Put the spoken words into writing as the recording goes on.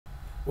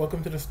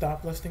Welcome to the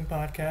StopListing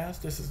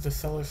podcast. This is the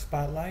Seller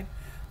Spotlight.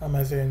 I'm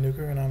Isaiah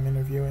Nuker and I'm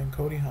interviewing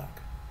Cody Hawk.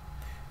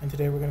 And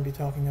today we're going to be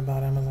talking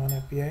about Amazon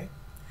FBA,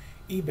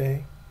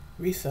 eBay,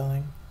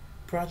 reselling,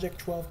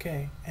 Project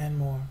 12K, and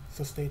more.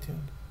 So stay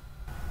tuned.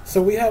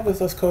 So we have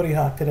with us Cody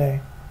Hawk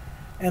today.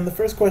 And the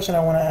first question I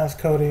want to ask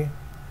Cody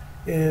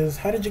is,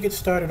 how did you get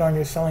started on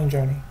your selling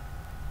journey?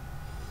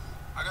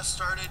 I got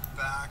started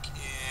back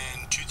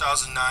in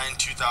 2009,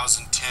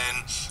 2010.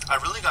 I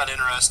really got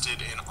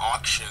interested in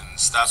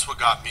auctions. That's what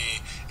got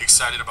me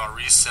excited about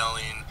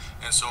reselling.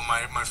 And so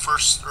my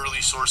first early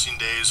sourcing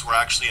days were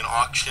actually in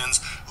auctions,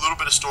 a little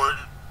bit of storage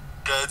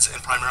goods,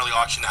 and primarily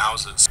auction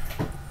houses.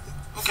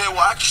 Okay,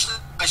 well actually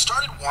I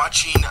started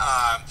watching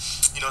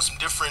some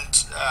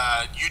different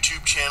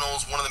YouTube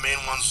channels. One of the main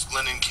ones was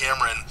Glenn and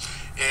Cameron.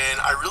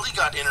 And I really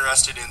got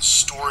interested in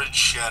storage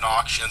shed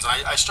auctions.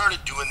 I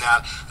started doing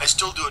that. I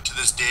still do it to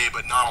this day,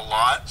 but not a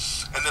lot.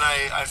 And then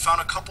I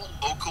found a couple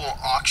local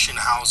auction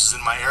houses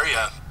in my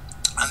area,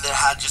 and they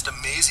had just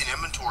amazing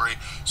inventory.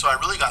 So I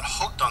really got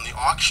hooked on the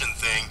auction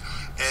thing.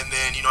 And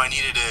then,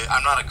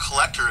 I'm not a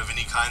collector of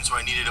any kind, so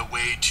I needed a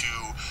way to,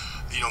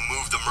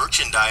 move the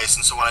merchandise.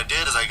 And so what I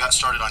did is I got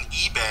started on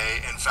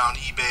eBay and found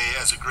eBay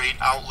as a great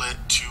outlet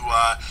to,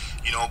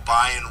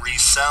 buy and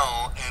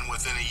resell. And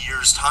within a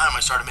year's time, I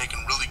started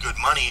making really good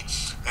money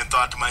and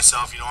thought to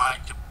myself, I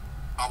could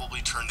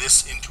probably turn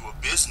this into a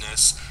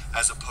business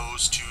as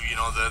opposed to,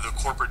 the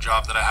corporate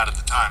job that I had at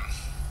the time.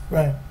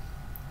 Right.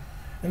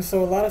 And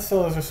so a lot of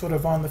sellers are sort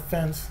of on the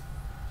fence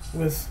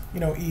with,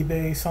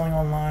 eBay, selling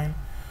online.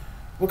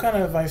 What kind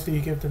of advice do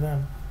you give to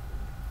them?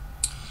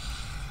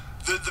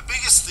 The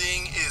biggest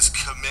thing is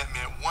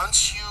commitment.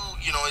 Once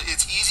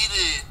it's easy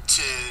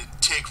to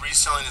take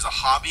reselling as a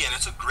hobby, and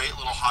it's a great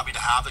little hobby to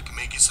have that can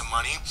make you some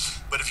money.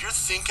 But if you're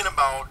thinking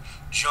about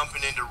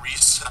jumping into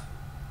reselling,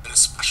 and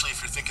especially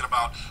if you're thinking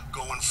about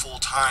going full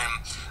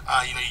time,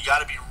 you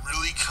got to be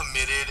really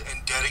committed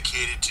and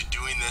dedicated to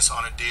doing this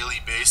on a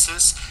daily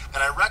basis.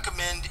 And I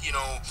recommend,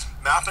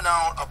 mapping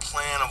out a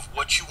plan of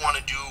what you want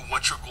to do,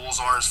 what your goals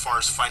are as far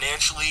as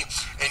financially,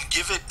 and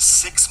give it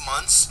 6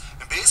 months.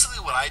 And basically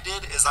what I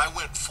did is I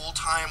went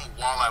full-time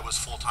while I was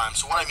full-time.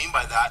 So what I mean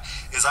by that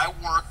is I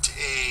worked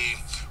a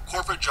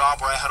corporate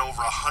job where I had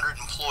over 100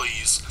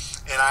 employees,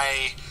 and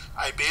I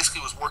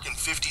basically was working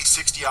 50,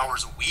 60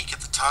 hours a week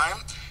at the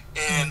time.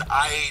 And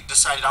I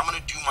decided I'm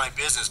going to do my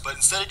business, but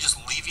instead of just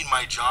leaving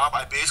my job,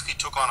 I basically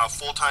took on a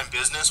full-time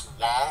business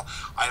while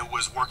I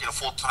was working a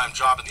full-time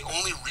job. And the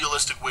only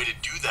realistic way to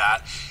do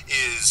that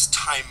is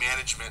time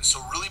management. So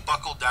really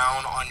buckle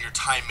down on your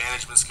time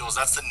management skills.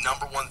 That's the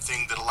number one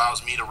thing that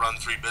allows me to run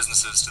 3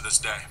 businesses to this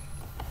day.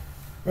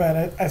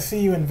 Right. I see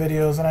you in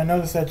videos, and I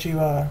noticed that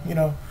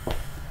you're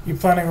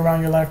planning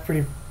around your life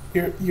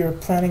you're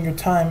planning your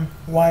time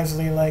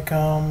wisely, like,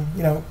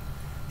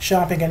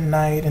 shopping at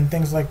night and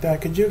things like that.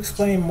 Could you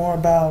explain more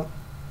about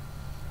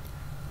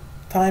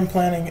time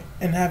planning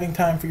and having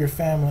time for your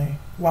family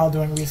while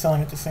doing reselling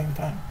at the same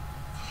time?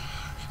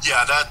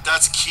 Yeah,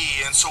 that's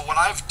key. And so what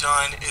I've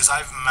done is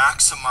I've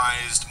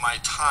maximized my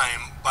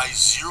time by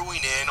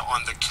zeroing in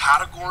on the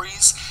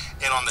categories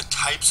and on the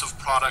types of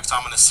products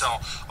I'm going to sell.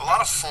 A lot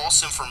of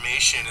false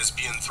information is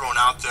being thrown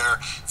out there.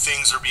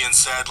 Things are being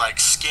said like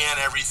scan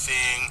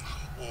everything,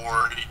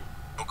 or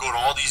go to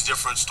all these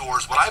different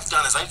stores. What I've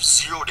done is I've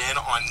zeroed in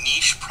on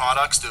niche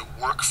products that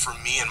work for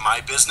me and my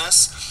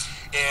business,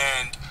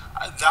 and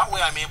that way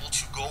I'm able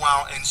to go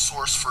out and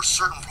source for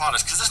certain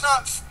products, because it's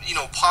not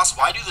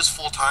possible. I do this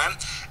full time,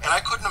 and I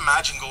couldn't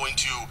imagine going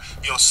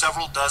to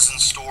several dozen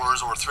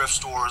stores or thrift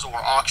stores or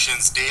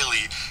auctions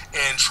daily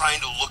and trying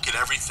to look at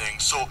everything.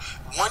 So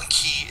one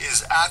key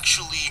is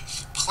actually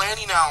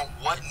planning out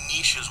what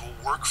niches will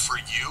work for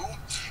you,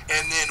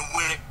 and then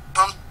when it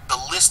comes the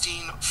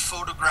listing,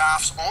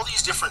 photographs, all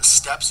these different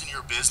steps in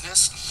your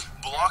business,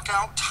 block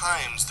out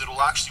times that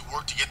will actually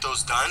work to get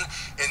those done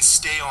and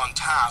stay on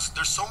task.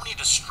 There's so many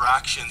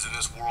distractions in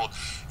this world,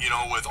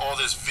 with all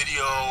this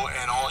video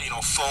and all,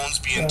 phones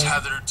being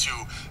tethered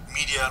to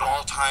media at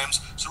all times.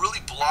 So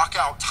really block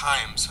out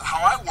times. How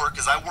I work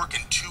is I work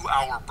in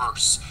 2-hour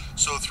bursts.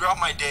 So throughout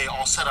my day,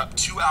 I'll set up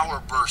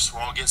 2-hour bursts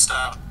where I'll get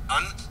stuff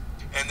done,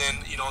 and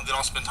then, then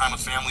I'll spend time with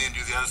family and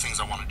do the other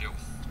things I want to do.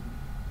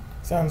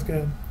 Sounds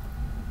good.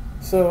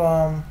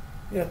 So,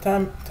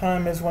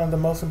 time is one of the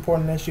most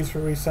important issues for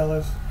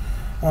resellers.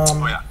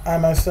 I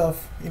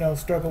myself,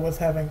 struggle with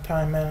having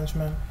time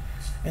management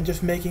and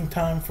just making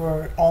time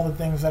for all the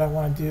things that I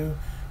want to do.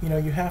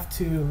 You have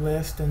to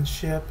list and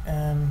ship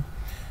and,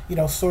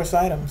 source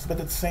items, but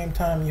at the same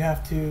time, you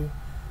have to,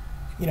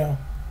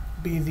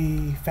 be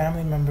the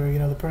family member,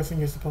 the person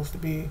you're supposed to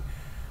be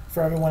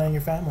for everyone in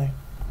your family.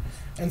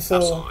 And so,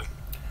 absolutely.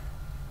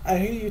 I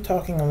hear you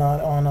talking a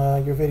lot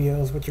on your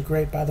videos, which are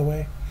great, by the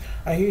way.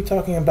 I hear you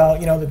talking about,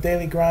 the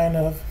daily grind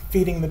of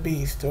feeding the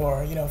beast,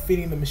 or,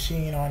 feeding the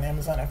machine on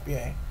Amazon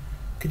FBA.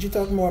 Could you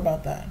talk more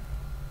about that?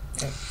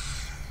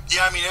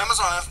 Yeah,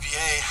 Amazon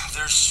FBA,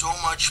 there's so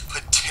much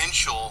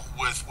potential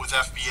with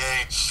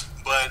FBA,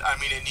 but I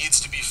mean, it needs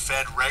to be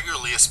fed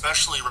regularly,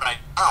 especially right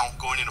now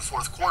going into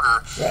fourth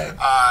quarter. Right.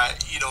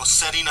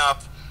 Setting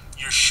up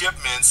your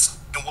shipments.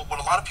 And what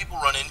a lot of people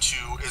run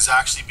into is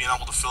actually being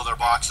able to fill their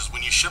boxes.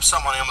 When you ship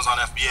something on Amazon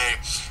FBA,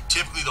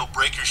 typically they'll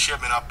break your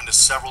shipment up into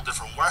several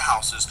different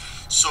warehouses.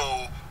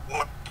 So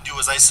what I do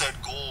is I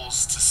set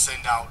goals to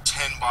send out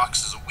 10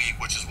 boxes a week,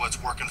 which is what's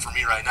working for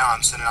me right now.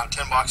 I'm sending out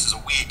 10 boxes a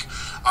week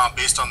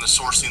based on the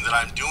sourcing that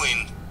I'm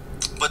doing.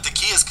 But the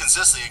key is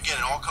consistency. Again,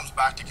 it all comes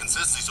back to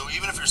consistency. So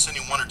even if you're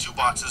sending 1 or 2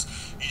 boxes,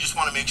 you just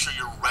want to make sure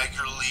you're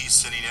regularly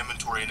sending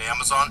inventory into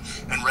Amazon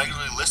and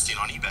regularly listing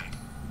on eBay.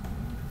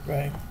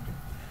 Right.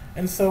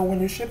 And so when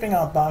you're shipping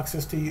out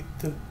boxes to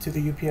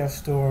the UPS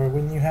store,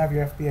 when you have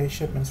your FBA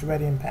shipments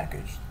ready and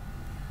packaged,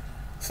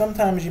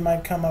 sometimes you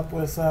might come up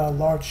with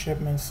large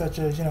shipments, such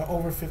as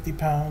over 50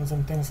 pounds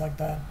and things like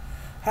that.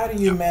 How do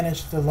you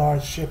manage the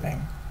large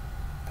shipping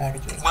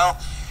packages? Well,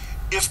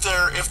 if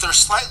they're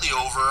slightly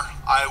over,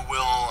 I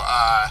will.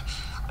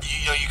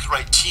 You could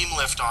write team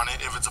lift on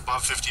it if it's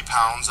above 50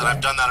 pounds, and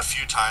I've done that a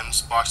few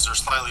times. Boxes are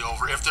slightly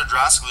over. If they're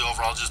drastically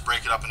over, I'll just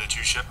break it up into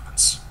 2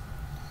 shipments.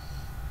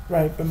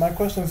 Right, but my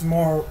question is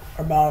more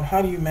about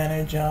how do you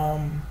manage,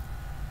 getting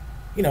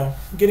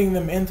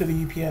them into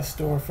the UPS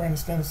store. For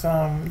instance,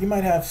 you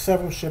might have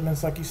several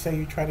shipments, like you say,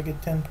 you try to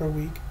get 10 per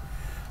week.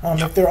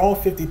 If they're all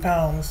 50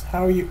 pounds,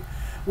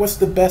 what's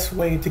the best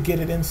way to get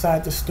it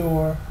inside the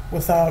store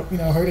without,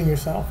 hurting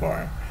yourself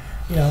or.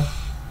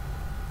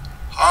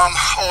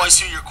 I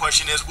see what your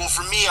question is. Well,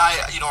 for me,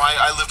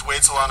 I lift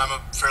weights a lot. I'm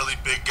a fairly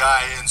big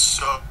guy, and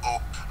so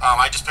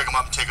I just pick them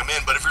up and take them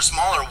in. But if you're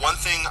smaller, one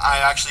thing I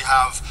actually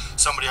have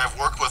somebody I've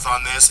worked with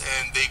on this,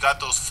 and they got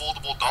those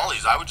foldable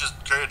dollies. I would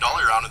just carry a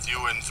dolly around with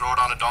you and throw it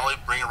on a dolly,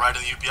 bring it right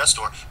in the UPS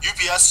store.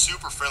 UPS,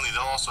 super friendly.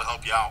 They'll also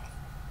help you out.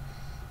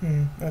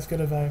 That's good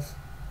advice.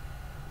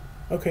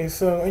 Okay,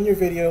 so in your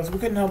videos, we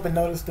couldn't help but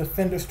notice the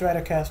Fender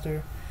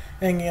Stratocaster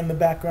hanging in the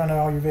background of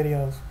all your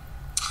videos.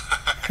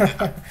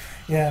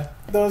 Yeah,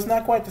 though it's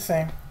not quite the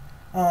same.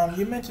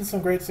 You mentioned some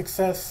great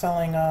success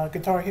selling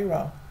Guitar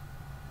Hero.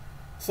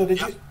 So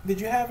did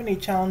you have any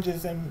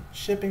challenges in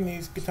shipping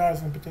these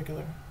guitars in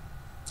particular?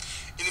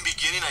 In the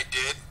beginning, I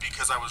did,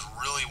 because I was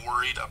really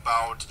worried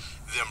about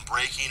them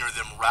breaking or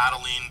them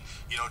rattling,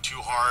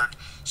 too hard.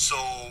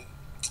 So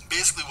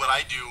basically what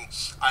I do,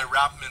 I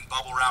wrap them in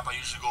bubble wrap. I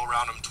usually go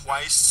around them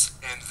twice,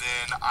 and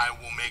then I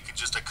will make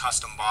just a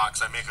custom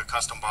box. I make a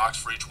custom box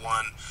for each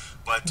one.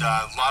 But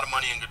a lot of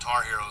money in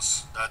Guitar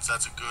Heroes. That's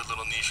a good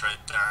little niche right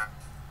there.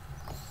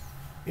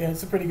 Yeah,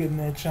 it's a pretty good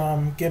niche.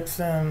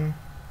 Gibson,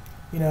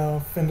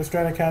 Fender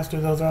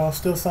Stratocaster, those are all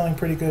still selling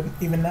pretty good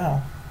even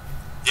now.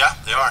 Yeah,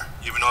 they are.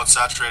 Even though it's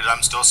saturated,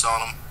 I'm still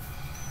selling them.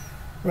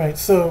 Right.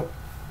 So,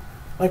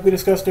 like we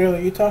discussed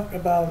earlier, you talked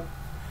about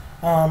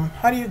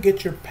how do you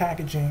get your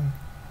packaging.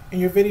 In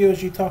your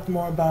videos, you talked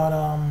more about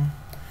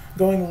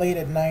going late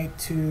at night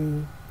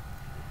to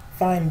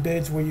find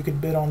bids where you could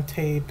bid on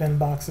tape and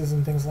boxes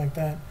and things like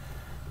that.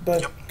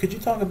 But could you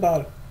talk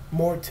about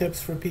more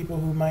tips for people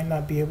who might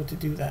not be able to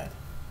do that?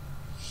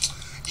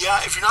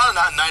 Yeah, if you're not a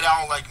night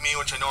owl like me,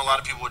 which I know a lot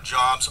of people with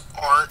jobs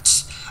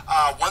aren't,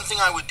 one thing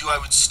I would do, I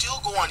would still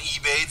go on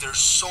eBay. There's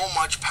so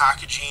much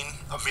packaging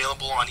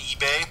available on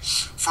eBay.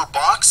 For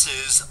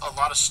boxes, a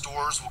lot of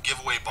stores will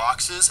give away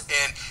boxes,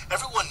 and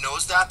everyone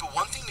knows that, but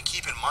one thing to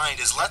keep in mind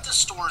is let the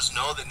stores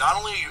know that not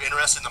only are you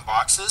interested in the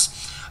boxes,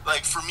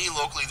 like for me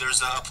locally,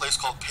 there's a place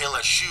called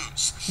Payless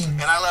Shoes,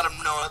 and I let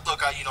them know.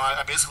 Look, I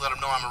basically let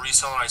them know I'm a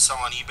reseller. I sell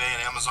on eBay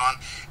and Amazon,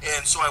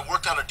 and so I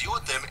worked out a deal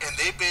with them, and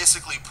they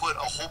basically put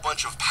a whole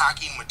bunch of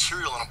packing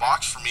material in a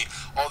box for me.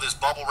 All this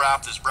bubble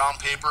wrap, this brown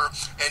paper,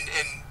 and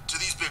to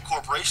these big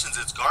corporations,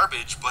 it's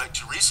garbage, but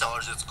to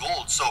resellers, it's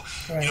gold. So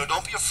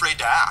don't be afraid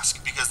to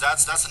ask, because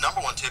that's the number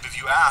one tip. If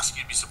you ask,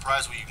 you'd be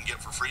surprised what you can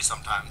get for free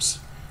sometimes.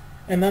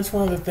 And that's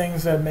one of the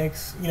things that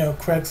makes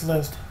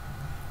Craigslist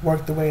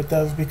work the way it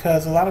does,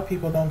 because a lot of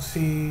people don't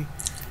see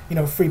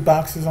free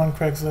boxes on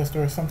Craigslist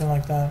or something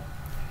like that.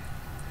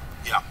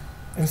 Yeah.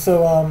 And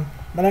so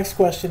my next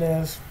question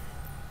is,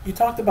 you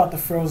talked about the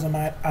frozen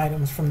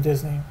items from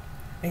Disney,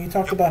 and you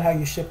talked about how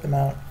you ship them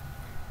out,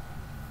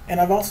 and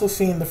I've also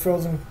seen the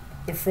frozen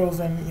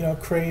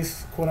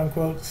craze, quote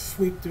unquote,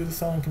 sweep through the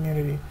selling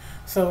community.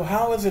 So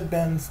how has it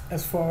been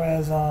as far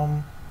as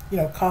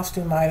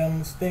costume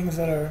items, things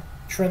that are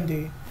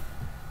trendy?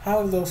 How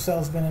have those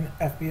sales been in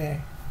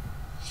FBA?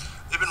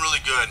 They've been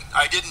really good.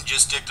 I didn't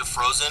just stick to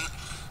Frozen.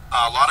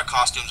 A lot of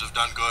costumes have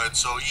done good.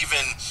 So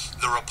even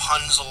the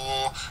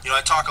Rapunzel,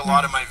 I talk a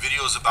lot in my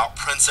videos about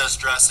princess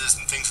dresses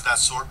and things of that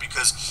sort,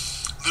 because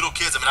little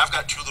kids, I've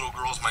got 2 little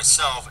girls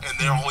myself, and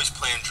they're always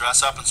playing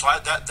dress up, and so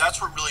that's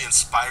what really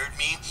inspired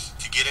me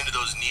to get into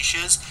those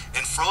niches.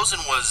 And Frozen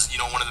was,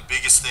 one of the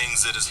biggest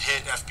things that has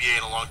hit FBA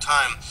in a long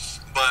time.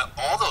 But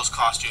all those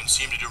costumes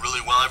seem to do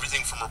really well.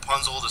 Everything from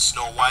Rapunzel to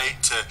Snow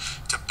White to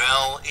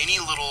Belle, any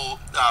little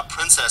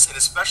princess, and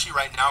especially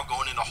right now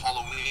going into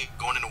Halloween,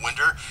 going into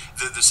winter,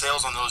 the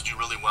sales on those do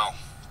really well.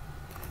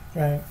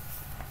 Right.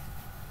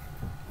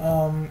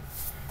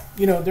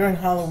 During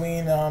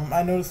Halloween,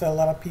 I noticed that a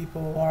lot of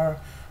people are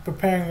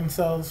preparing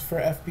themselves for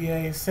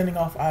FBA, sending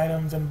off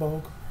items in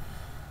bulk.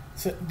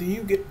 So do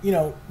you get,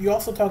 you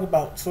also talk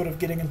about sort of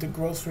getting into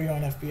grocery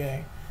on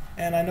FBA.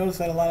 And I noticed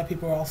that a lot of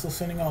people are also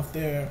sending off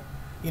their,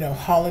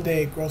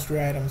 holiday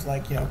grocery items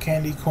like,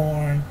 candy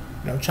corn,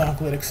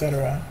 chocolate,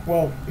 etc.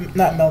 Well,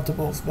 not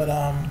meltables, but,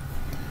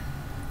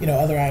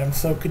 other items.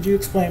 So could you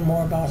explain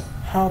more about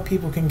how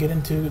people can get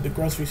into the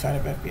grocery side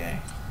of FBA?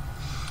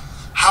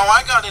 How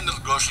I got into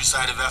the grocery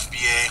side of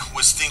FBA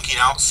was thinking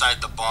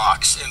outside the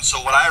box, and so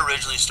what I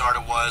originally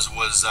started was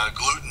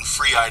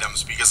gluten-free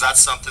items, because that's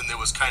something that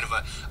was kind of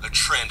a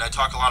trend. I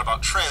talk a lot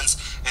about trends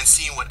and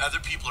seeing what other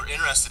people are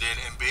interested in,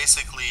 and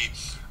basically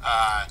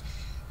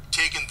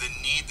taking the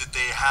need that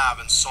they have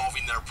and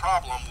solving their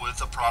problem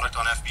with a product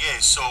on FBA.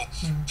 So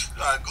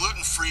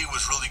gluten-free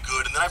was really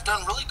good, and then I've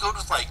done really good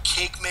with like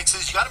cake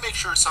mixes. You got to make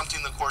sure it's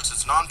something, of course,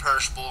 that's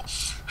non-perishable,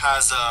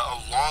 has a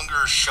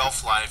longer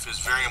shelf life is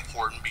very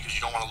important because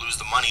you don't want to lose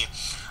the money.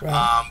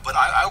 Right. But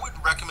I would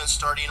recommend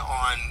starting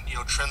on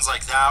trends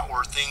like that,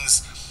 or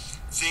things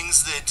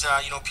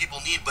that people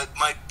need. But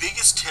my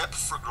biggest tip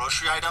for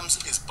grocery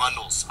items is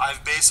bundles.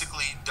 I've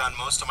basically done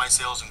most of my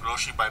sales in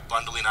grocery by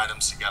bundling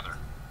items together.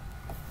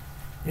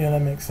 Yeah,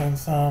 that makes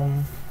sense.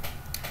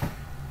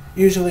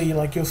 Usually,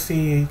 like, you'll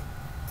see,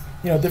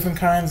 different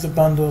kinds of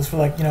bundles for,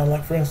 like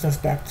for instance,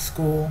 back to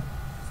school.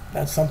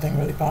 That's something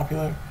really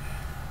popular.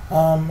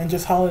 And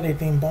just holiday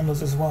themed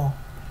bundles as well.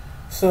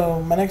 So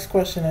my next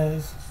question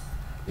is,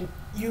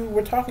 you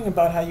were talking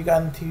about how you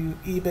got into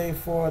eBay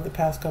for the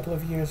past couple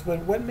of years,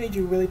 but what made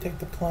you really take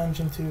the plunge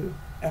into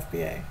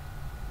FBA?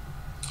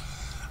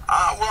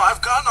 Well,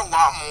 I've gotten a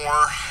lot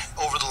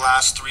more over the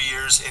last 3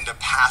 years into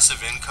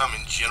passive income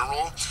in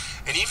general.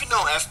 And even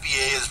though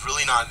FBA is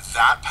really not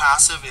that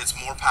passive, it's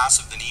more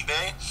passive than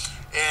eBay.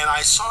 And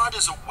I saw it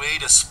as a way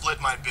to split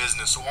my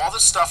business. So all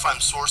the stuff I'm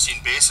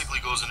sourcing basically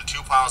goes into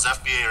two piles,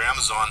 FBA or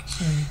Amazon,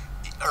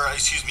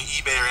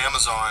 eBay or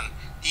Amazon.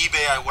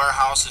 eBay, I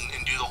warehouse and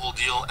do the whole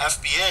deal.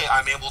 FBA,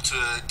 I'm able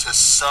to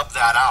sub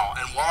that out.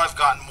 And while I've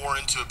gotten more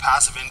into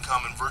passive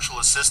income and virtual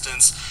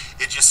assistants,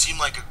 it just seemed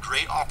like a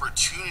great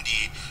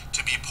opportunity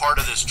to be part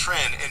of this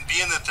trend. And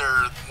being that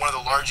they're one of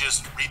the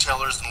largest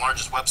retailers and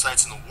largest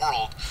websites in the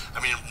world,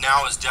 I mean,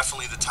 now is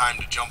definitely the time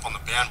to jump on the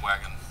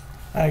bandwagon.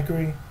 I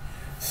agree.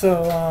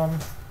 So,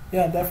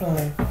 yeah,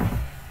 definitely.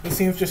 It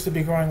seems just to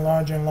be growing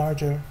larger and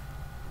larger.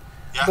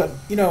 Yeah. But,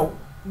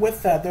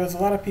 with that, there's a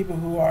lot of people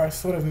who are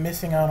sort of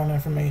missing out on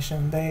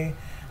information.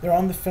 They're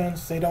on the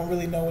fence. They don't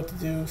really know what to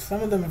do.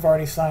 Some of them have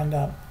already signed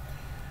up.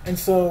 And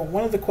so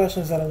one of the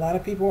questions that a lot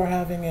of people are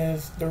having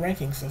is the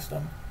ranking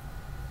system.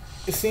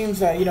 It seems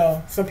that,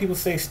 some people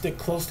say stick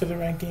close to the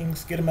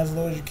rankings, get them as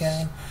low as you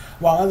can,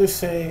 while others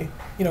say,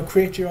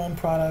 create your own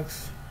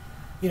products,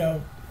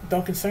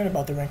 don't concern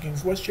about the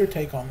rankings. What's your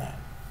take on that?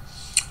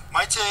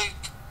 My take,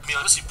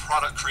 obviously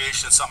product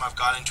creation is something I've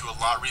got into a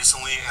lot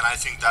recently, and I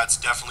think that's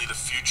definitely the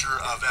future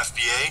of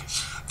FBA.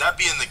 That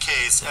being the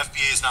case,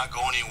 FBA is not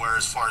going anywhere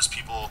as far as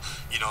people,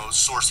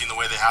 sourcing the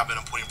way they have been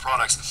and putting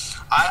products.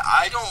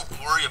 I don't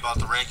worry about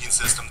the ranking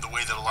system the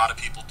way that a lot of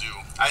people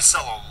do. I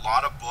sell a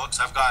lot of books.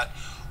 I've got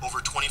over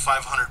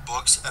 2,500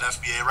 books at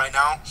FBA right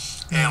now,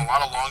 and a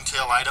lot of long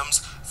tail items.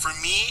 For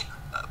me,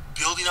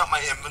 building up my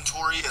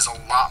inventory is a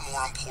lot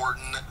more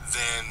important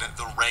than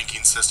the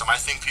ranking system. I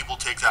think people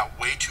take that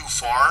way too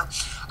far.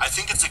 I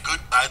think it's a good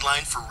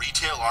guideline for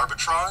retail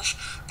arbitrage,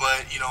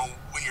 but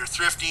when you're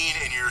thrifting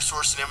and you're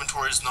sourcing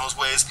inventories in those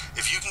ways,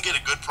 if you can get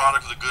a good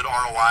product with a good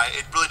ROI,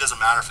 it really doesn't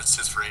matter if it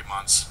sits for 8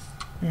 months.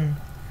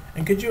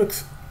 And could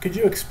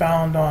you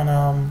expound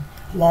on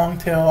long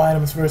tail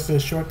items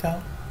versus short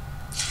tail?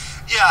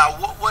 Yeah,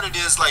 what it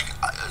is, like,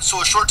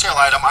 so a short tail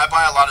item, I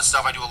buy a lot of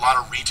stuff. I do a lot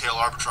of retail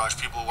arbitrage.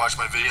 People who watch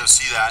my videos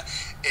see that.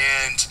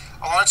 And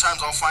a lot of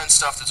times I'll find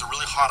stuff that's a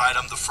really hot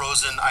item, the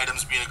frozen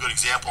items being a good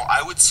example.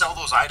 I would sell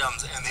those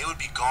items and they would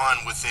be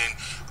gone within,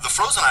 the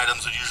frozen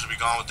items would usually be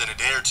gone within a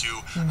day or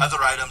two. Other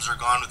items are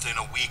gone within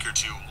a week or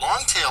two.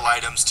 Long tail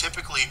items,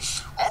 typically,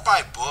 I'll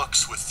buy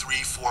books with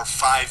 3, 4,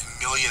 5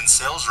 million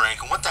sales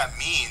rank. And what that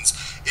means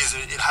is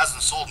it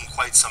hasn't sold in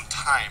quite some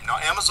time. Now,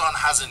 Amazon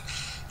hasn't,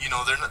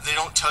 they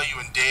don't tell you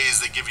in days.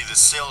 They give you the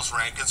sales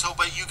rank, and so,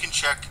 but you can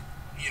check,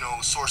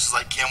 sources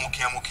like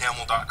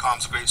camel.com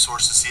is a great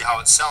source to see how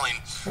it's selling.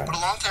 Right. But a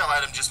long tail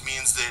item just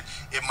means that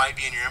it might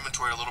be in your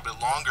inventory a little bit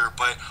longer,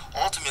 but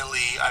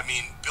ultimately,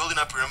 building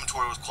up your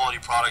inventory with quality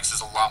products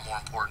is a lot more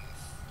important.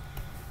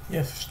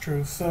 Yes, it's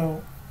true.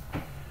 So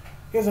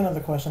here's another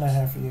question I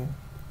have for you.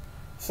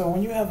 So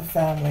when you have a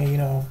family,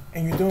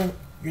 and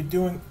you're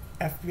doing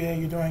FBA,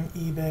 you're doing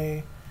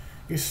eBay,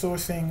 you're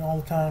sourcing all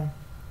the time.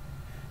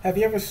 Have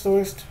you ever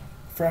sourced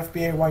for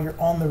FBA while you're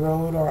on the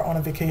road or on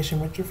a vacation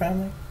with your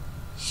family?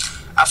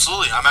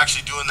 Absolutely. I'm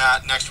actually doing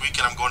that next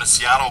weekend. I'm going to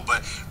Seattle,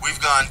 but we've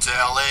gone to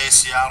LA,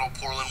 Seattle,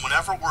 Portland,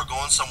 whenever we're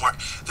going somewhere.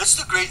 That's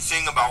the great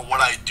thing about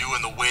what I do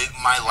and the way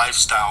my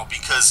lifestyle,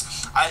 because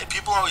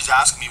people always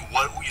ask me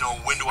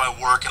when do I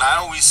work, and I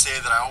always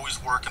say that I always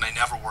work and I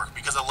never work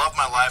because I love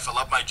my life, I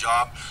love my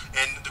job,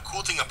 and the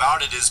cool thing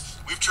about it is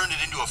we've turned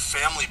it into a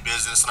family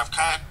business, and I've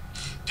kind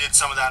of did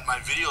some of that in my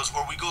videos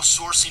where we go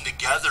sourcing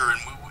together,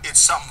 and it's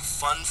something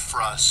fun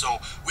for us. So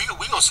we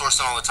go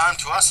sourcing all the time.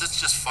 To us, it's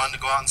just fun to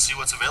go out and see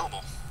what's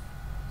available.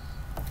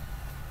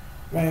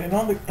 Right, and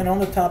on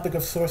the topic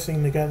of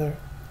sourcing together,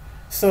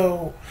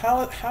 so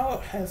how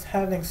has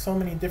having so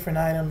many different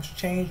items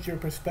changed your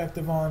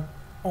perspective on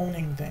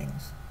owning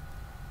things?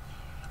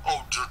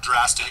 Oh,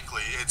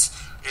 drastically.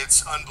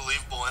 It's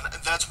unbelievable, and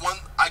that's one.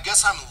 I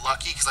guess I'm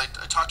lucky because I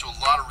talk to a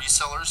lot of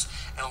resellers,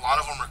 and a lot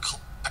of them are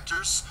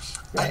collectors.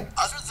 Right.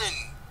 Other than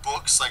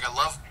books, like I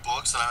love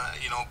books,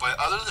 and but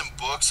other than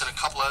books and a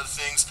couple other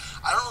things,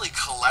 I don't really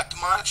collect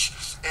much.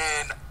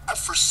 And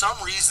for some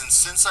reason,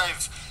 since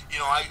I've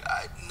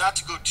I not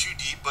to go too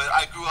deep, but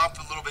I grew up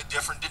a little bit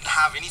different, didn't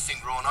have anything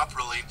growing up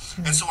really.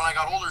 And so when I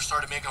got older,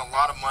 started making a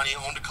lot of money,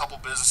 owned a couple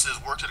businesses,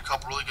 worked at a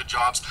couple really good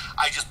jobs.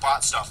 I just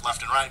bought stuff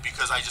left and right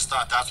because I just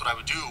thought that's what I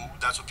would do.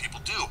 That's what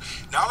people do.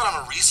 Now that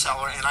I'm a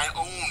reseller and I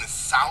own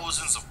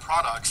thousands of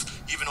products,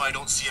 even though I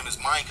don't see them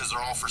as mine because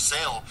they're all for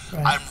sale,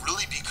 right, I'm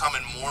really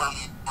becoming more and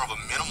more of a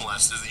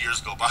minimalist as the years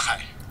go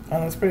by.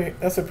 Oh,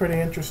 that's a pretty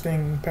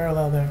interesting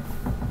parallel there.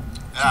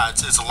 Yeah,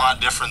 it's a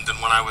lot different than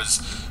when I was,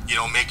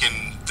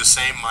 making the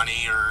same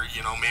money, or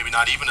maybe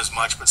not even as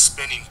much, but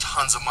spending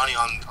tons of money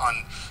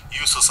on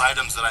useless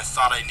items that I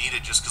thought I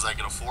needed just because I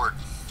could afford.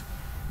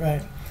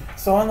 Right.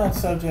 So on that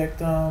subject,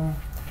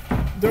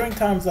 during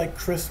times like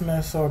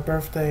Christmas or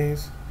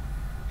birthdays,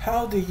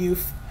 how do you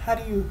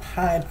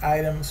hide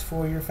items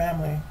for your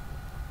family?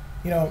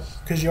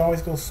 Because you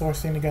always go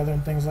sourcing together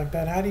and things like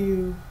that. How do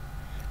you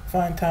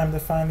find time to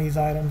find these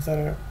items that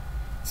are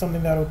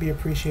something that will be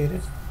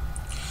appreciated?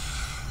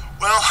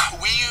 Well,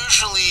 we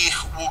usually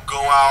will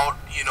go out,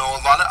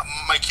 a lot of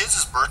my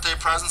kids' birthday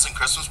presents and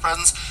Christmas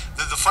presents.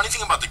 The funny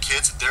thing about the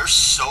kids, they're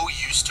so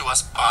used to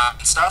us buying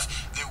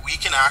stuff that we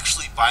can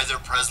actually buy their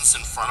presents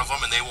in front of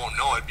them and they won't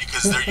know it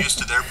because they're used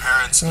to their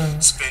parents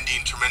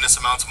spending tremendous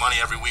amounts of money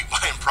every week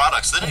buying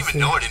products. They don't even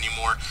know it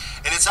anymore.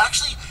 And it's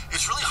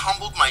really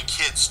humbled my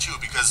kids too,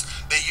 because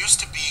they used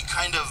to be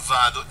kind of,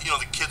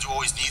 the kids who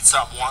always need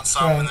something, want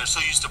something, and they're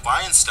so used to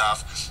buying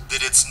stuff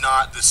that it's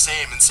not the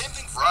same. And same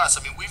thing for us.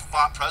 I mean, we've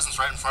bought presents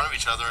right in front of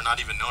each other and not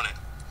even known it.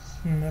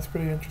 That's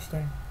pretty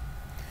interesting.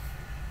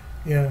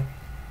 Yeah.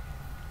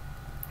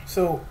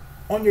 So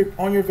on your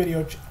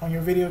video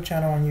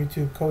channel on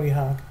YouTube, Cody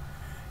Hawk,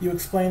 you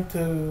explain to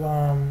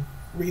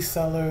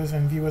resellers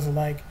and viewers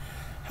alike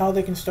how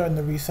they can start in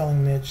the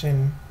reselling niche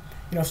and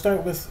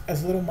start with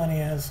as little money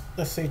as,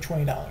 let's say,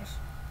 $20.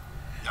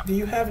 Yep. Do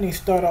you have any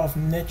start-off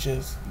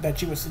niches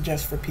that you would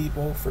suggest for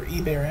people for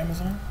eBay or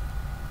Amazon?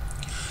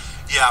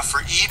 Yeah,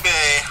 for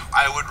eBay,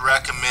 I would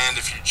recommend,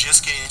 if you're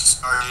just getting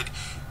started,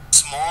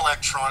 small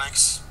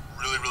electronics,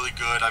 really, really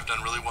good. I've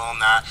done really well on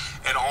that.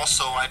 And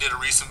also, I did a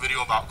recent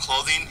video about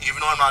clothing.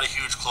 Even though I'm not a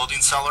huge clothing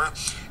seller,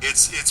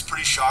 it's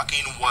pretty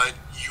shocking what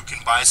you can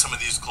buy some of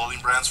these clothing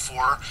brands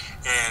for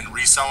and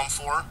resell them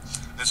for.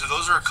 And so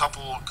those are a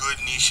couple good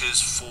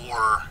niches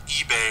for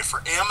eBay.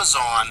 For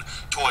Amazon,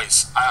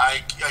 toys.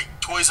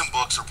 Toys and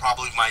books are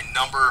probably my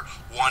number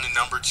one and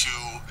number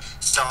two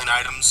selling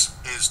items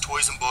is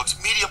toys and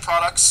books. Media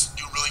products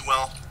do really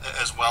well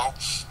as well,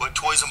 but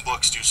toys and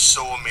books do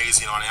so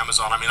amazing on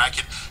Amazon. I mean, I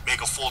could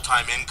make a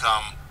full-time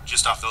income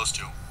just off those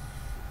two.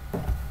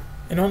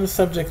 And on the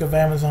subject of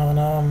Amazon,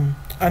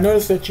 I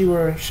noticed that you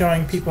were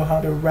showing people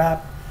how to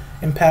wrap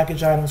and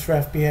package items for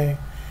FBA.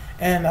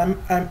 And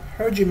I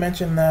heard you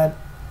mention that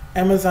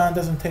Amazon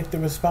doesn't take the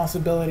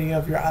responsibility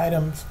of your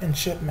items in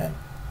shipment.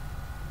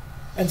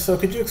 And so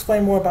could you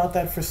explain more about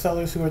that for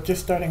sellers who are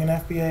just starting an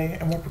FBA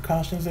and what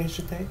precautions they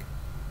should take?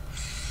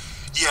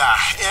 Yeah,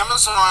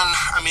 Amazon,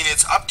 I mean,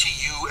 it's up to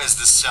you as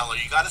the seller.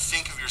 You got to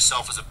think of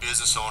yourself as a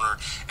business owner,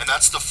 and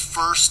that's the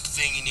first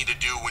thing you need to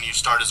do when you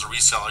start as a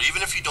reseller.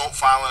 Even if you don't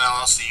file an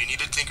LLC, you need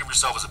to think of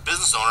yourself as a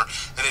business owner,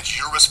 and it's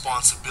your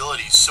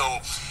responsibility. So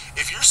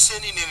if you're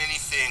sending in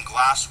anything,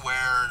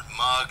 glassware,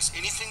 mugs,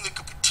 anything that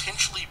could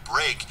potentially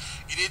break,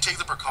 you need to take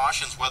the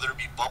precautions, whether it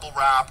be bubble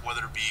wrap,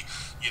 whether it be,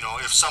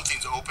 if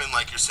something's open,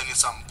 like you're sending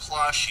something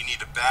plush, you need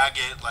to bag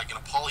it like in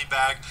a poly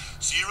bag.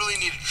 So you really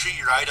need to treat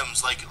your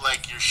items like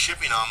you're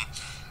shipping them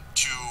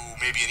to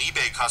maybe an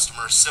eBay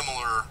customer,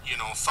 similar,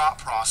 thought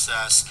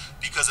process,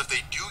 because if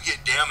they do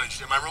get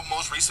damaged, in my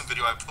most recent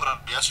video I put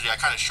up yesterday, I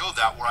kind of showed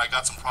that, where I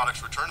got some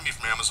products returned to me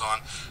from Amazon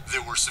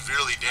that were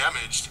severely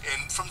damaged,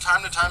 and from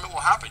time to time it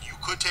will happen. You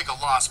could take a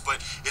loss,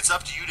 but it's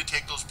up to you to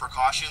take those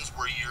precautions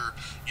where you're,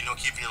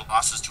 keeping your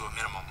losses to a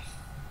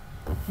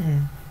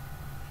minimum.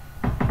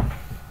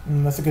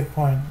 That's a good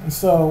point. And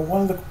so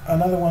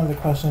another one of the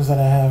questions that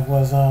I have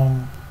was,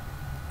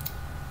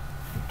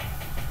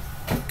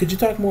 could you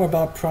talk more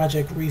about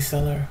Project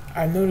Reseller?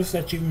 I noticed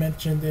that you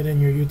mentioned it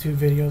in your YouTube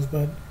videos,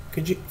 but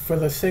could you, for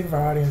the sake of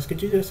our audience,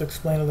 could you just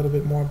explain a little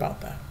bit more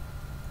about that?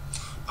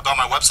 About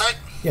my website?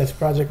 Yes,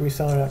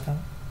 projectreseller.com.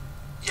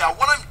 Yeah,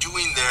 what I'm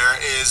doing there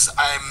is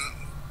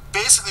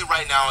basically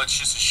right now it's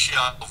just a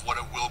shell of what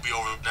it will be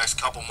over the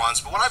next couple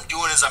months, but what I'm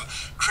doing is I'm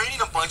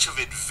creating a bunch of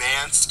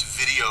advanced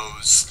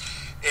videos,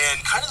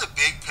 and kind of the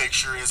big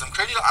picture is I'm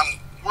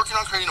working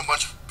on creating a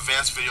bunch of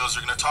advanced videos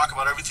are going to talk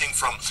about everything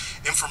from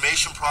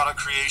information product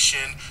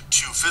creation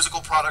to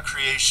physical product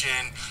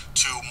creation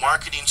to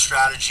marketing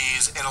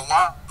strategies and a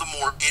lot of the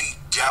more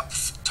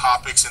in-depth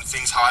topics and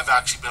things, how I've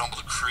actually been able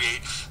to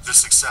create the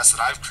success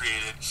that I've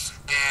created.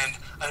 And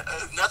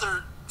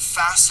another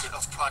facet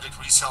of Project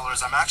Reseller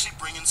is I'm actually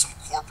bringing some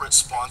corporate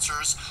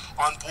sponsors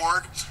on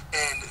board,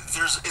 and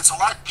it's a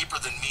lot deeper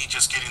than me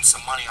just getting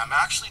some money. I'm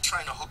actually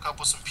trying to hook up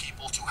with some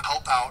people to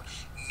help out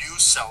new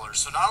sellers.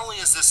 So not only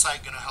is this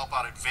site going to help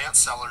out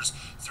advanced sellers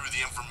through the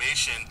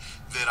information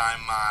that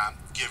I'm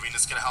giving,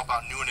 it's going to help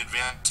out new and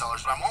advanced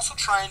sellers, but I'm also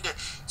trying to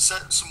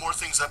set some more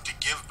things up to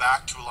give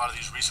back to a lot of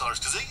these resellers,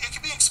 because it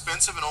can be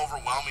expensive and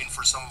overwhelming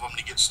for some of them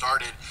to get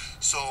started.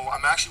 So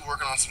I'm actually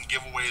working on some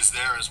giveaways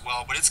there as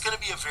well, but it's going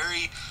to be a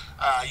very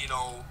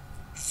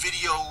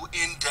video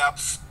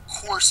in-depth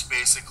course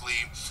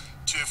basically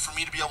for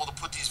me to be able to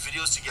put these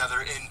videos together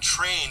and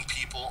train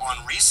people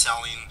on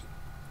reselling.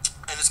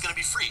 And it's going to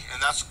be free,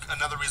 and that's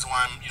another reason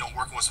why I'm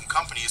working with some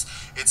companies.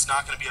 It's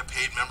not going to be a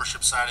paid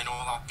membership site. I know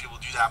a lot of people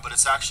do that, but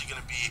it's actually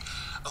going to be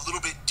a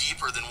little bit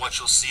deeper than what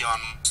you'll see on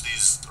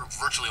these, or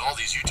virtually all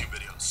these YouTube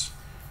videos.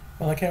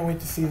 Well, I can't wait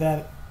to see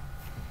that.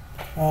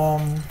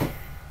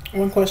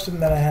 One question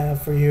that I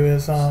have for you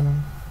is, I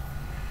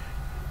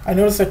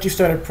noticed that you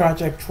started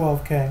Project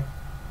 12K.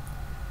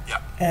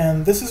 Yeah.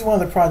 And this is one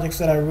of the projects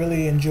that I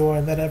really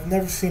enjoy, that I've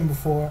never seen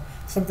before,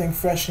 something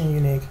fresh and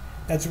unique.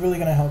 That's really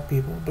going to help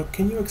people. But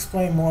can you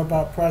explain more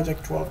about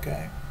Project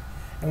 12K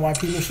and why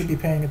people should be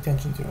paying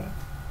attention to it?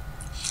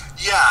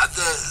 Yeah,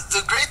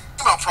 the great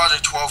thing about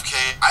Project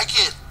 12K, I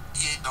get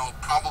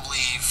probably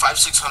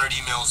 500-600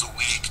 emails a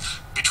week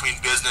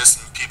between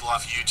business and people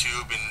off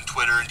YouTube and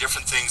Twitter and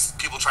different things,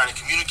 people trying to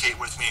communicate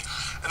with me.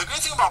 And the great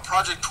thing about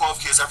Project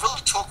 12K is I've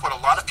really took what a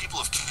lot of people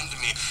have come to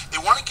me. They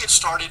want to get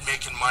started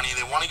making money.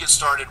 They want to get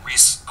started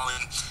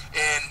reselling.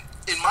 And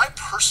in my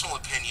personal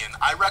opinion,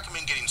 I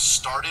recommend getting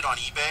started on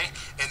eBay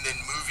and then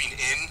moving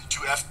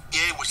into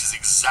FBA, which is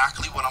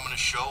exactly what I'm going to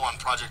show on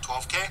Project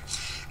 12K.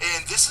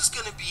 And this is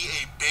going to be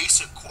a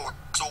basic course.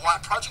 So while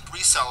Project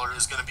Reseller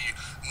is going to be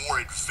more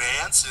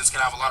advanced and it's going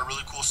to have a lot of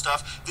really cool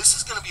stuff, this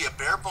is going to be a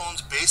bare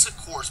bones basic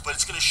course, but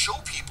it's going to show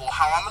people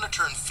how I'm going to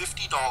turn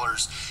 $50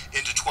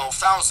 into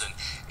 $12,000.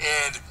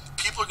 And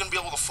people are going to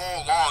be able to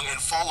follow along and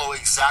follow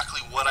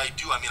exactly what I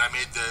do. I mean, I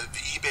made the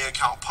eBay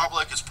account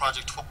public as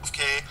Project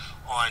 12K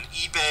on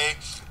eBay,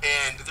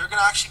 and they're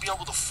going to actually be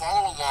able to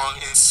follow along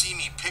and see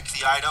me pick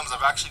the items.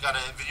 I've actually got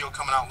a video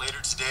coming out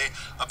later today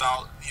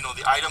about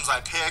the items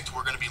I picked.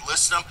 We're going to be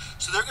listing them,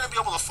 so they're going to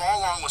be able to follow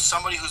along with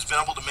somebody who's been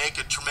able to make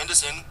a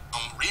tremendous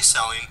income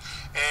reselling,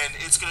 and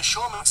it's going to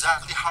show them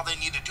exactly how they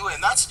need to do it.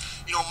 And that's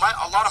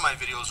a lot of my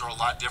videos are a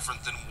lot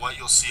different than what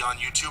you'll see on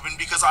YouTube, and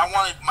because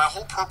my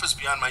whole purpose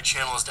behind my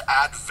channel is to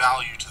add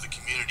value to the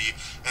community,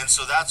 and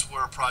so that's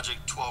where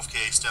Project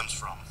 12K stems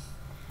from.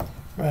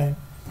 Right.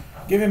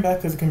 Giving back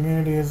to the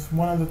community is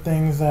one of the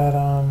things that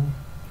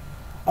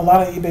a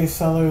lot of eBay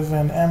sellers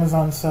and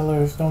Amazon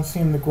sellers don't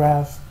seem to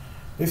grasp.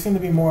 They seem to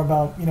be more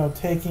about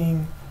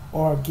taking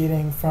or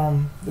getting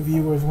from the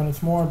viewers, when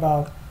it's more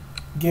about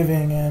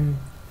giving and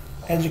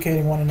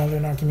educating one another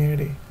in our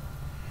community.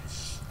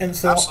 And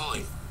so,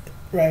 absolutely.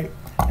 Right.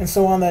 And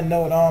so on that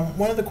note,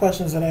 one of the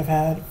questions that I've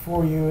had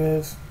for you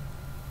is,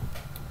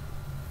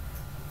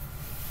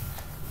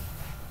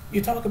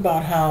 you talk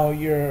about how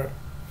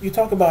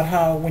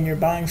when you're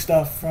buying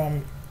stuff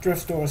from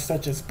thrift stores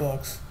such as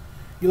books,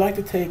 you like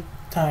to take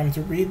time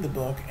to read the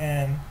book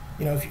and,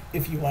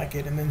 if you like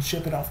it, and then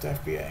ship it off to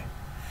FBA.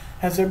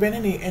 Has there been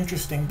any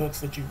interesting books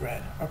that you've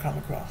read or come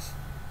across?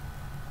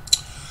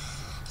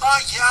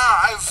 Yeah,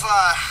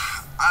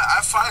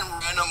 I find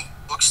random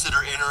books that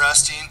are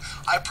interesting.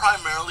 I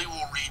primarily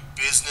will read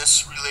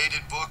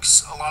business-related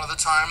books a lot of the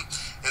time,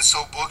 and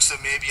so books that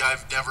maybe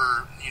I've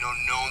never,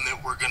 known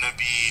that were going to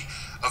be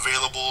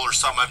available, or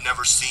something I've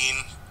never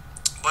seen.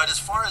 But as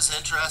far as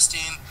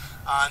interesting,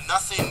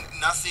 nothing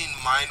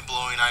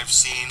mind-blowing I've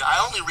seen.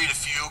 I only read a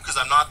few because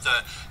I'm not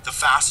the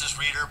fastest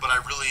reader, but I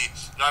really,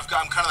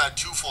 I'm kind of that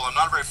twofold. I'm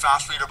not a very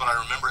fast reader, but I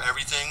remember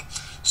everything.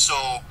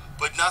 So,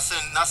 but nothing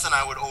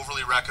I would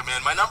overly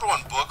recommend. My number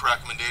one book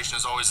recommendation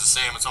is always the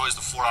same. It's always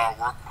the 4-Hour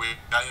Workweek.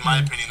 In my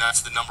opinion, that's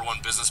the number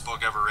one business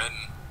book ever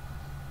written.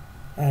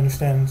 I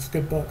understand. It's a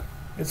good book.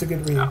 It's a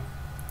good read. Yeah.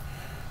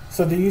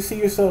 So do you see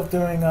yourself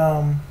doing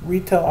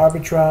retail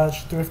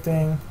arbitrage,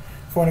 thrifting,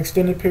 for an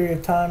extended period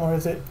of time,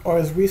 or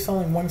is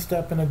reselling one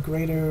step in a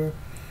greater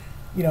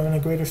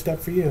step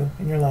for you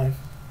in your life?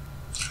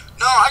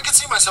 No, I could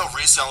see myself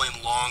reselling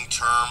long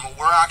term.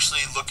 We're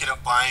actually looking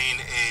at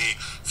buying a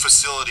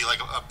facility, like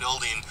a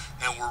building,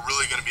 and we're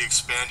really going to be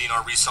expanding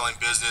our reselling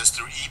business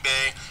through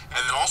eBay.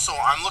 And then also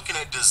I'm looking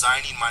at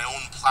designing my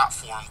own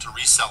platform to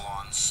resell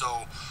on.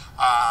 So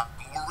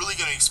we're really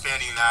going to be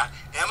expanding that.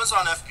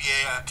 Amazon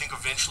FBA, I think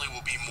eventually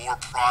will be more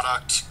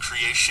product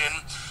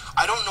creation.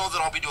 I don't know that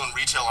I'll be doing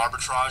retail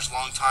arbitrage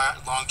long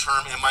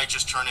term. It might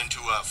just turn into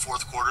a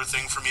fourth quarter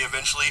thing for me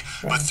eventually.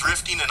 Right. But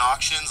thrifting and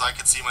auctions, I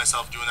could see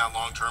myself doing that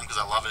long term because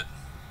I love it.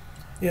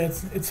 Yeah,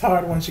 it's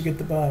hard once you get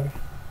the bug.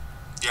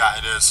 Yeah,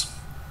 it is.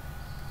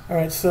 All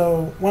right.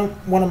 So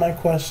one of my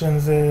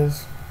questions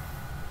is,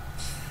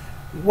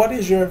 what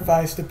is your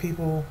advice to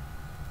people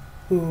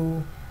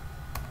who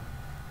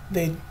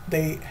they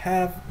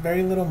have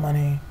very little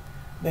money,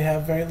 they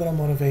have very little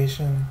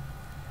motivation,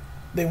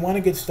 they want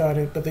to get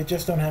started, but they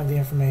just don't have the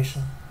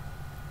information?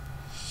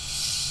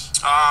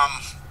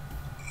 Um,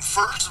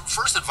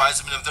 first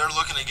advice, I mean, if they're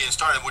looking at getting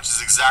started, which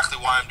is exactly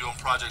why I'm doing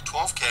Project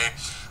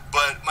 12K,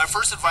 but my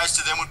first advice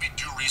to them would be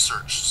do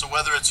research. So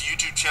whether it's a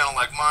YouTube channel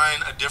like mine,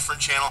 a different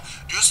channel,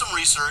 do some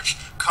research,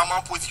 come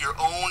up with your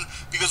own,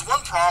 because one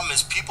problem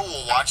is people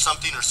will watch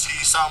something or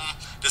see something,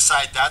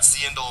 decide that's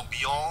the end all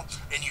be all,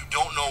 and you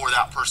don't know where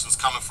that person's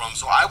coming from.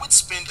 So I would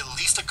spend at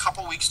least a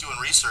couple weeks doing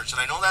research,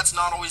 and I know that's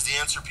not always the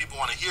answer people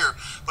want to hear,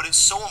 but it's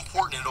so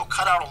important. It'll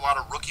cut out a lot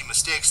of rookie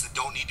mistakes that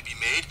don't need to be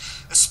made,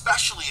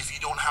 especially if you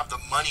don't have the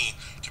money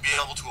to be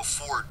able to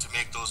afford to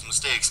make those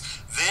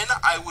mistakes. Then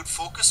I would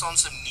focus on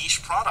some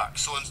niche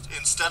products. So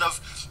instead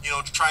of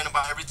trying to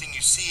buy everything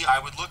you see, I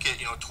would look at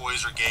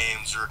toys or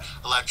games or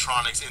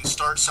electronics and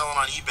start selling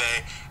on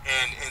eBay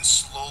and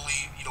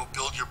slowly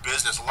build your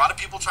business. A lot of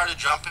people try to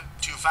jump in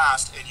too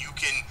fast, and you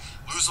can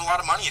lose a lot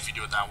of money if you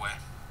do it that way.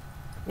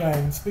 Right.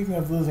 And speaking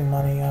of losing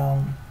money,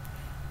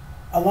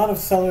 a lot of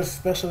sellers,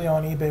 especially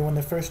on eBay, when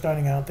they're first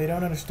starting out, they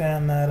don't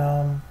understand that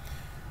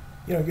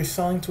you're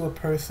selling to a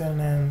person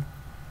and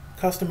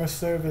customer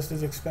service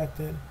is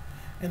expected.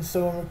 And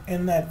so,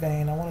 in that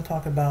vein, I want to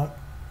talk about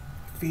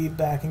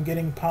feedback and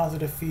getting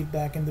positive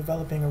feedback and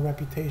developing a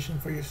reputation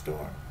for your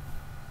store.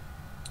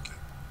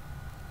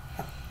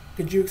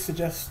 Could you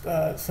suggest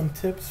some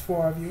tips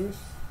for our viewers?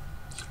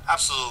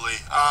 Absolutely.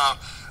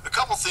 A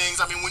couple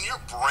things. I mean, when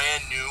you're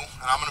brand new,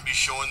 and I'm going to be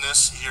showing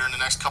this here in the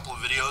next couple of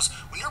videos,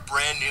 when you're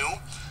brand new,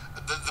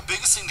 the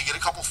biggest thing to get a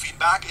couple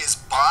feedback is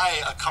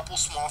buy a couple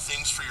small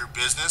things for your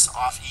business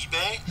off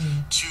eBay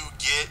to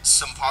get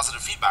some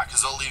positive feedback,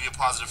 because they'll leave you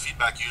positive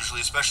feedback usually,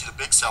 especially the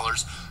big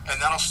sellers,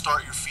 and that'll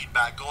start your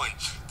feedback going.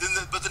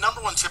 But the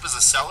number one tip as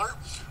a seller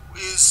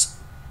is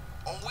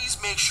always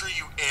make sure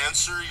you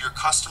answer your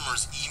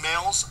customers'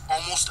 emails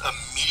almost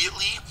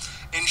immediately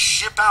and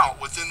ship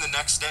out within the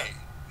next day.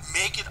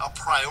 Make it a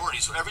priority.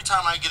 So every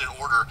time I get an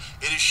order,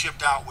 it is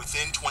shipped out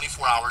within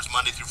 24 hours,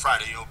 Monday through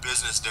Friday,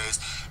 business days.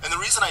 And the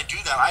reason I do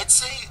that, I'd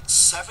say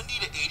 70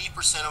 to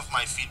 80% of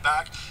my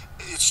feedback,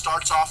 it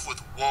starts off with,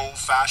 whoa,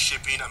 fast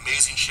shipping,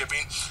 amazing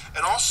shipping.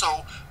 And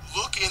also,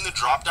 look in the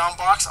drop-down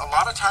box. A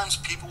lot of times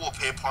people will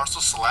pay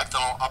parcel select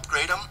and I'll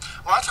upgrade them.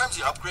 A lot of times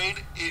the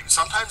upgrade,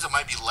 sometimes it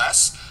might be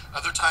less.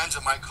 Other times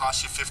it might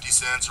cost you 50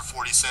 cents or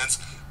 40 cents.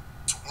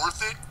 It's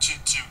worth it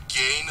to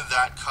gain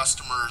that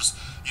customer's,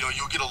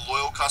 you'll get a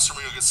loyal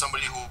customer, you'll get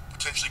somebody who will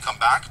potentially come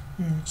back.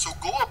 So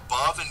go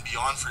above and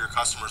beyond for your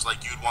customers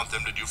like you'd want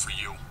them to do for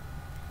you.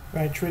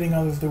 Right, treating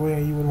others the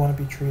way you would want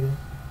to be treated.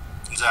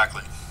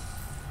 Exactly.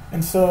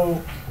 And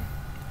so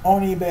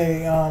on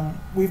eBay,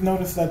 we've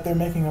noticed that they're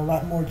making a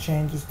lot more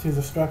changes to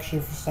the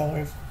structure for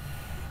sellers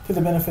to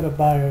the benefit of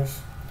buyers,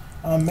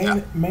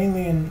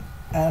 mainly in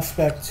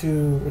aspect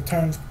to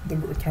the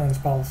returns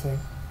policy.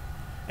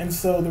 And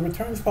so the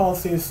returns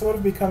policy is sort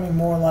of becoming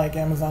more like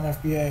Amazon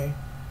FBA,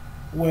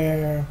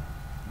 where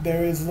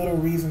there is little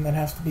reason that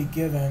has to be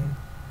given,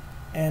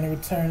 and a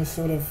return is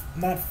sort of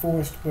not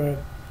forced, but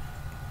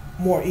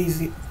more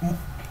easily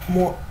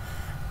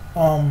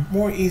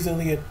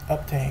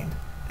obtained.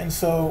 And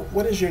so,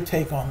 what is your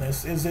take on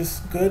this? Is this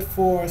good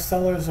for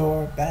sellers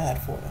or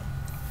bad for them?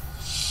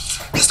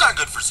 It's not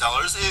good for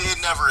sellers. It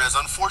never is.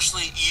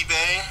 Unfortunately,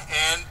 eBay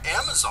and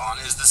Amazon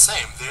is the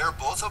same. They are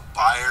both a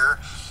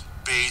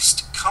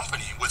buyer-based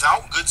company.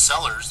 Without good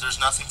sellers, there's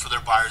nothing for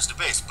their buyers to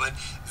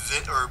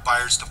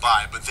buyers to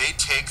buy. But they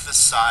take the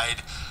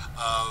side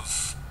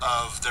of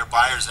their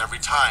buyers every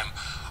time.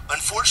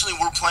 Unfortunately,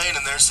 we're playing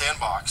in their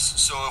sandbox.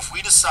 So if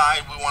we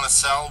decide we want to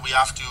sell, we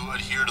have to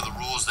adhere to the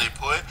rules they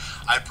put.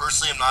 I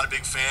personally am not a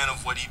big fan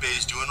of what eBay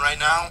is doing right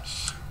now,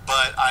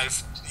 but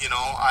I've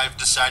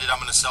decided I'm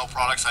going to sell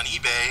products on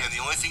eBay, and the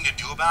only thing to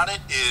do about it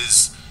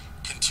is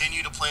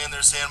continue to play in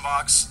their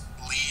sandbox,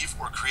 leave,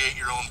 or create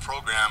your own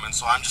program. And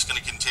so I'm just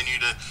going to continue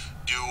to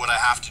do what I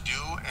have to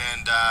do,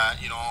 and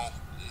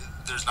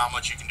there's not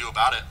much you can do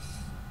about it.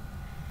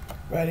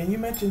 Right, and you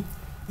mentioned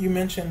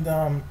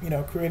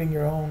creating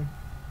your own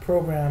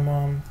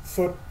program,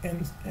 sort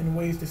in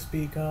ways to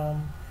speak,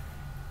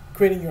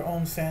 creating your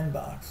own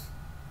sandbox.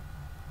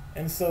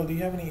 And so, do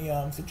you have any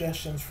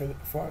suggestions for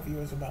our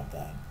viewers about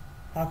that?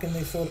 How can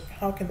they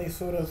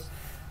sort of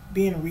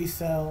be in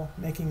resale,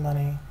 making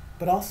money,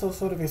 but also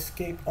sort of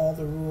escape all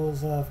the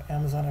rules of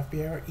Amazon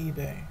FBA or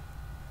eBay?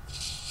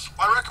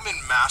 Well, I recommend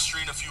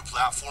mastering a few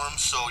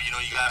platforms. So, you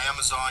got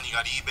Amazon, you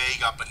got eBay, you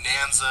got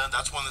Bonanza.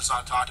 That's one that's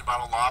not talked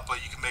about a lot,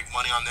 but you can make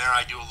money on there.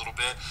 I do a little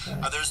bit.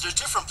 Right. There's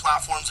different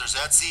platforms. There's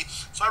Etsy.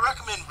 So I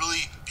recommend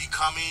really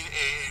becoming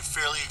a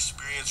fairly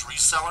experienced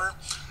reseller.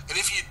 And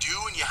if you do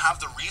and you have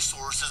the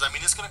resources, I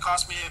mean, it's going to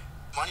cost me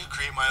money to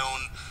create my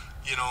own,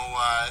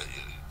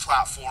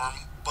 platform.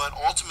 But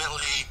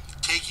ultimately,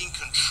 taking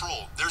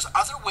control. There's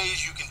other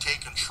ways you can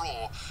take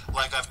control,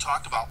 like I've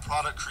talked about.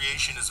 Product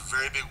creation is a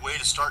very big way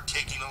to start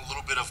taking a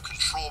little bit of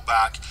control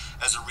back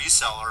as a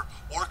reseller,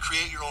 or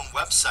create your own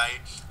website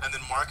and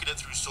then market it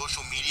through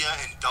social media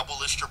and double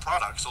list your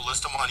products. So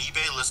list them on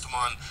eBay, list them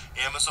on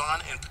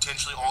Amazon, and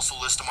potentially also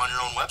list them on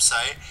your own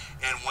website.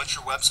 And once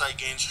your website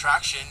gains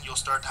traction, you'll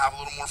start to have a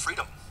little more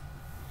freedom.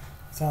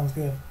 Sounds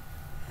good.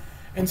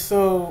 And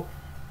so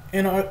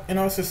in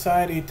our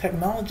society,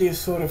 technology is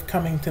sort of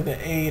coming to the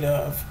aid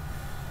of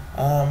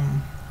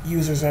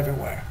users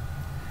everywhere.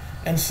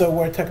 And so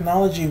where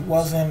technology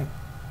wasn't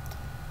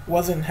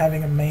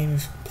having a main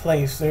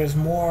place, there's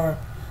more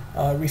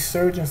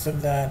resurgence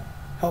of that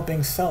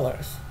helping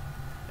sellers.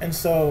 And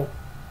so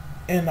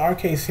in our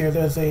case here,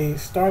 there's a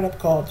startup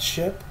called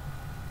Ship.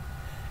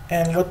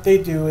 And what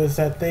they do is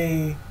that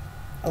they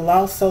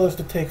allow sellers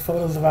to take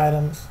photos of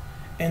items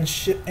and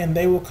ship, and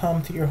they will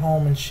come to your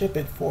home and ship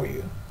it for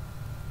you,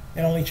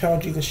 and only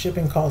charge you the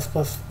shipping cost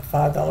plus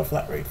 $5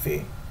 flat rate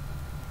fee.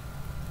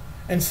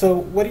 And so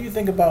what do you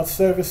think about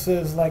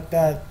services like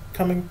that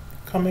coming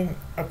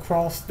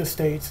across the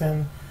states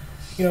and,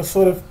 you know,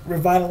 sort of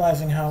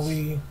revitalizing how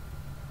we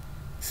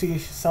see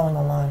selling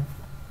online?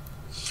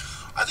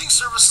 I think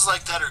services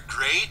like that are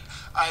great.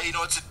 You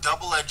know, it's a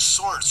double-edged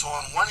sword. So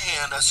on one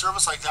hand, a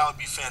service like that would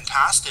be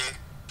fantastic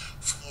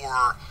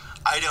for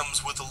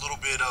items with a little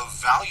bit of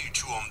value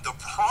to them. The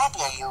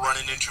problem we're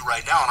running into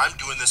right now, and I'm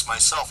doing this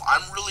myself,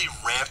 I'm really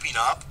ramping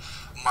up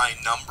my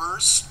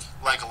numbers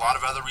like a lot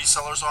of other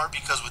resellers are,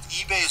 because with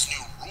eBay's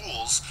new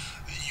rules,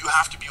 you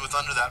have to be with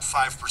under that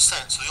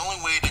 5%. So the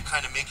only way to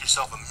kind of make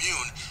yourself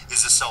immune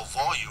is to sell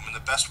volume, and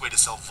the best way to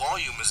sell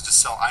volume is to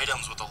sell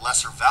items with a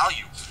lesser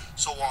value.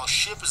 So while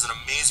Ship is an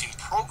amazing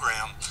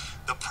program,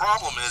 the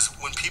problem is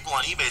when people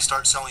on eBay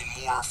start selling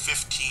more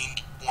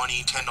 $15,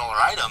 $20, $10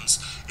 items,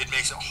 it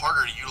makes it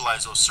harder to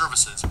utilize those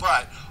services.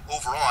 But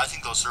overall, I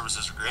think those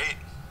services are great.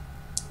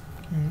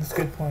 That's a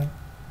good point.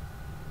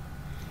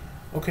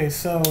 Okay,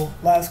 so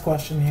last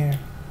question here.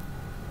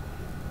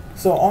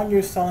 So on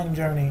your selling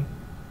journey,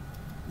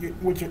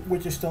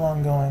 which is still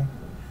ongoing,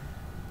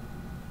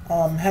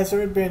 has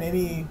there been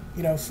any,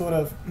 you know, sort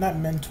of, not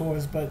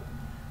mentors, but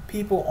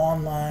people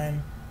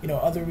online, you know,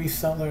 other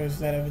resellers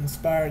that have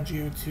inspired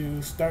you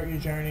to start your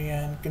journey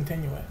and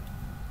continue it?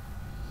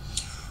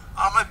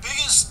 My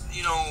biggest,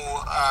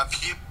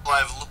 people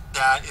I've looked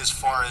at as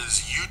far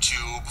as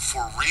YouTube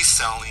for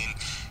reselling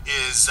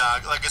is,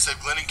 like I said,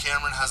 Glennon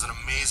Cameron has an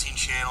amazing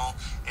channel,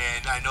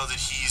 and I know that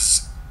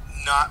he's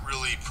not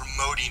really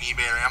promoting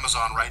eBay or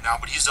Amazon right now,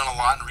 but he's done a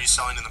lot in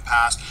reselling in the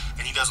past,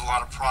 and he does a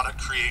lot of product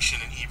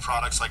creation and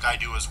e-products like I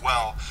do as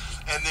well.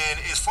 And then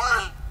as far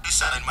as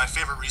reselling, my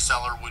favorite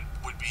reseller would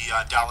be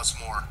Dallas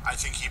Moore. I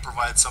think he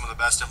provides some of the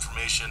best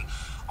information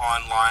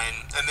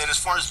online. And then as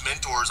far as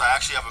mentors, I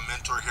actually have a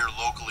mentor here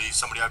locally,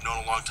 somebody I've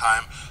known a long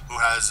time, who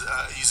has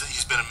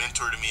he's been a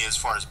mentor to me as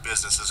far as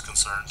business is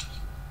concerned.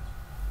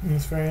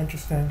 That's very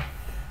interesting.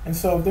 And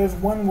so if there's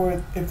one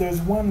word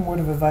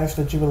of advice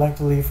that you would like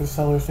to leave for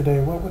sellers today,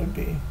 what would it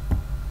be?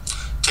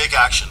 Take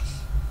action.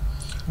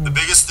 The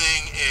biggest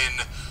thing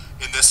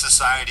in this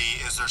society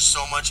is there's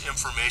so much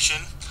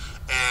information,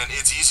 and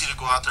it's easy to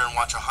go out there and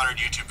watch 100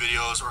 YouTube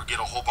videos or get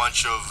a whole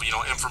bunch of,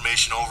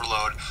 information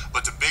overload.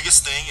 But the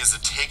biggest thing is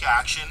to take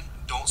action.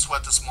 Don't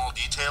sweat the small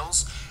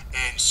details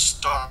and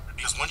start,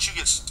 because once you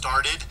get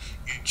started,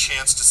 you have a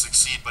chance to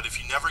succeed. But if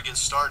you never get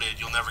started,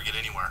 you'll never get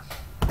anywhere.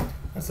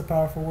 That's a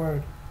powerful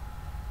word.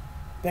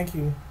 Thank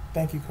you,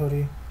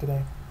 Cody,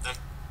 today.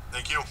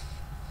 Thank you.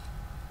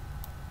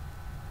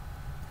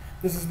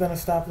 This has been a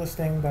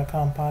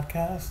StopListing.com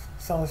podcast.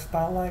 Seller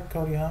Spotlight,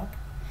 Cody Hawk,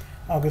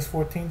 August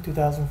 14,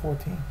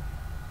 2014.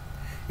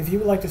 If you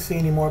would like to see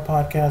any more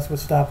podcasts with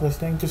Stop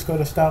Listing, just go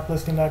to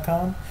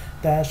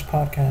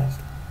StopListing.com/podcast.